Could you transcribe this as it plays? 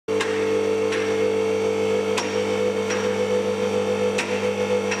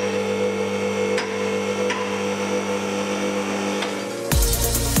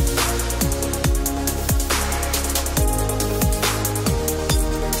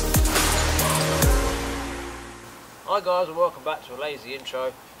guys, and welcome back to a lazy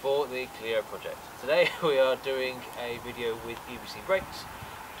intro for the Clio project. Today we are doing a video with EBC Brakes,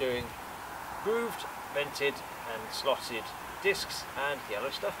 doing grooved, vented and slotted discs and yellow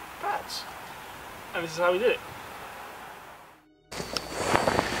stuff pads. And this is how we did it.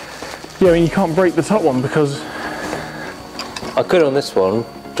 Yeah, I mean, you can't break the top one because... I could on this one,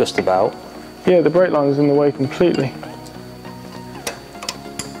 just about. Yeah, the brake line is in the way completely.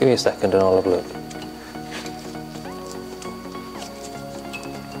 Give me a second and I'll have a look.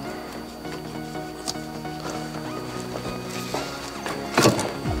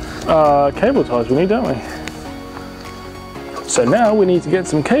 Cable ties we need, don't we? So now we need to get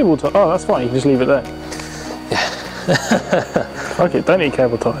some cable ties. Oh, that's fine, you can just leave it there. Yeah. Okay, don't need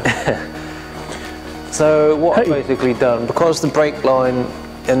cable ties. So what I've basically done, because the brake line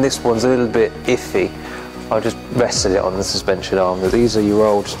in this one's a little bit iffy, I just rested it on the suspension arm. These are your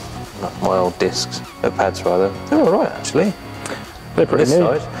old, my old discs, pads rather. They're alright actually. They're pretty this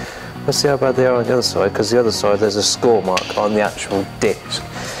neat. side. Let's see how bad they are on the other side, because the other side there's a score mark on the actual disc.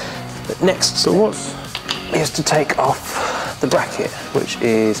 But next is to take off the bracket, which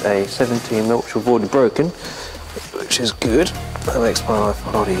is a 17mm, which we've already broken, which is good. That makes my life a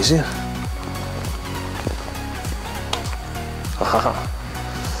lot easier.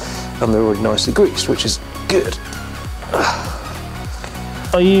 And they're already nicely greased, which is good.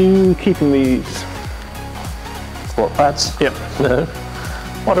 Are you keeping these? What, pads? Yep. No.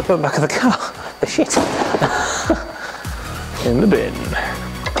 Why'd I put them back in the car? They're shit. In the bin.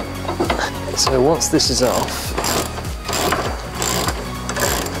 So once this is off,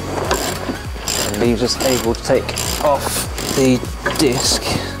 it leaves us able to take off the disc,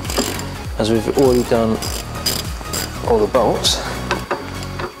 as we've already done all the bolts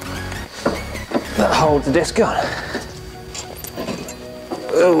that hold the disc on.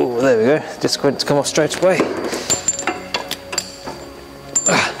 Oh, there we go. Disc went to come off straight away.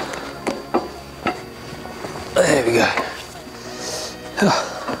 There we go.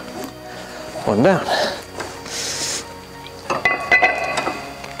 One down.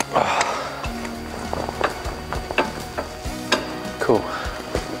 Cool.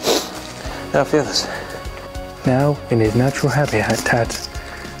 Now for the others. Now, in his natural habitat,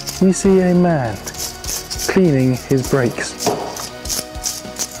 we see a man cleaning his brakes.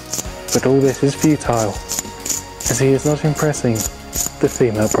 But all this is futile, as he is not impressing the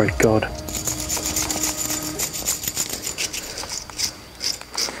female brake god.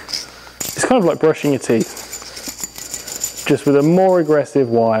 It's kind of like brushing your teeth, just with a more aggressive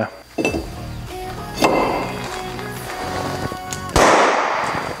wire.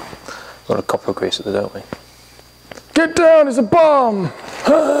 Got a copper grease at the, don't we? Get down, it's a bomb!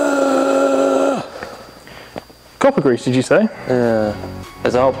 Copper grease, did you say? Yeah.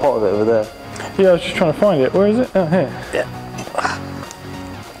 There's a whole pot of it over there. Yeah, I was just trying to find it. Where is it? Oh, here. Yeah.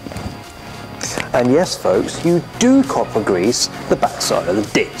 And yes, folks, you do copper grease the backside of the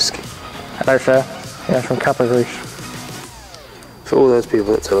disc. Hello, sir. Yeah, from copper grease. For all those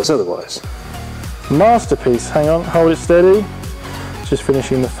people that tell us otherwise. Masterpiece. Hang on, hold it steady. Just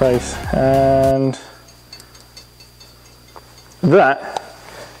finishing the face. And that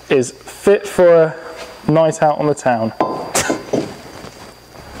is fit for a night out on the town.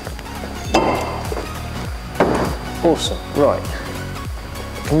 Awesome. Right.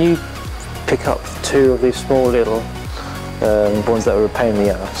 Can you pick up two of these small little ones that were a pain in the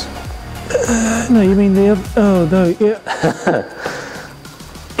ass? No, you mean the other? Oh, no, yeah.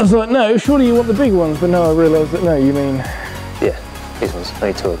 I was like, no, surely you want the big ones, but no, I realised that no, you mean... Yeah, these ones.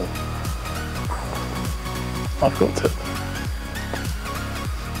 Only two of them. I've got two.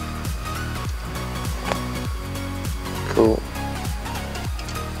 Cool.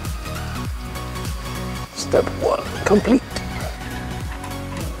 Step one complete.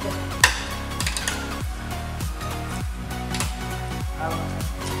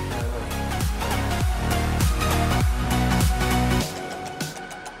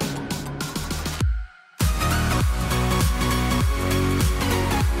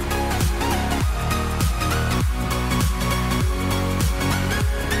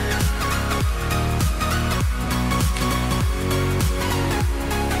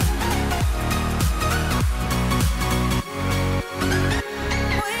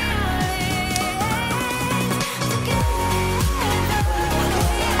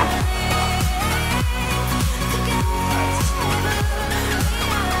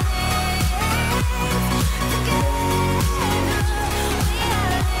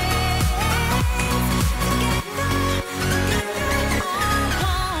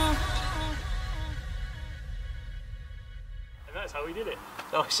 that's how we did it.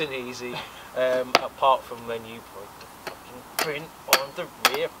 Nice and easy, apart from when you broke the working print on the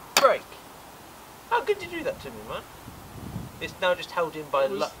rear brake. How good did you do that to me, man? It's now just held in by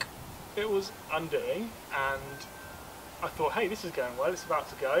luck. It was undoing, and I thought, hey, this is going well, it's about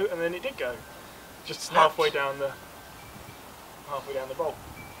to go, and then it did go. Just halfway down the bolt.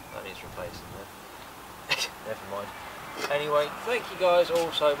 That needs replacing then. Never mind. Anyway, thank you guys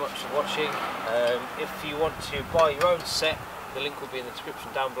all so much for watching. If you want to buy your own set, the link will be in the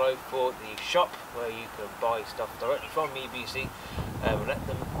description down below for the shop where you can buy stuff directly from EBC. Let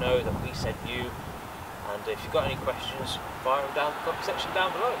them know that we sent you, and if you've got any questions, fire them down in the comment section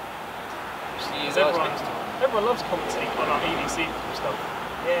down below. We'll see you guys next time. Everyone loves commenting on our EBC stuff.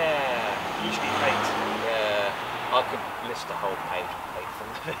 Yeah. Usually hate. Yeah. I could list a whole page of hate from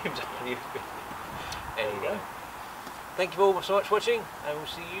the names on you. Anyway. Thank you all so much for watching, and we'll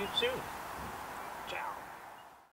see you soon.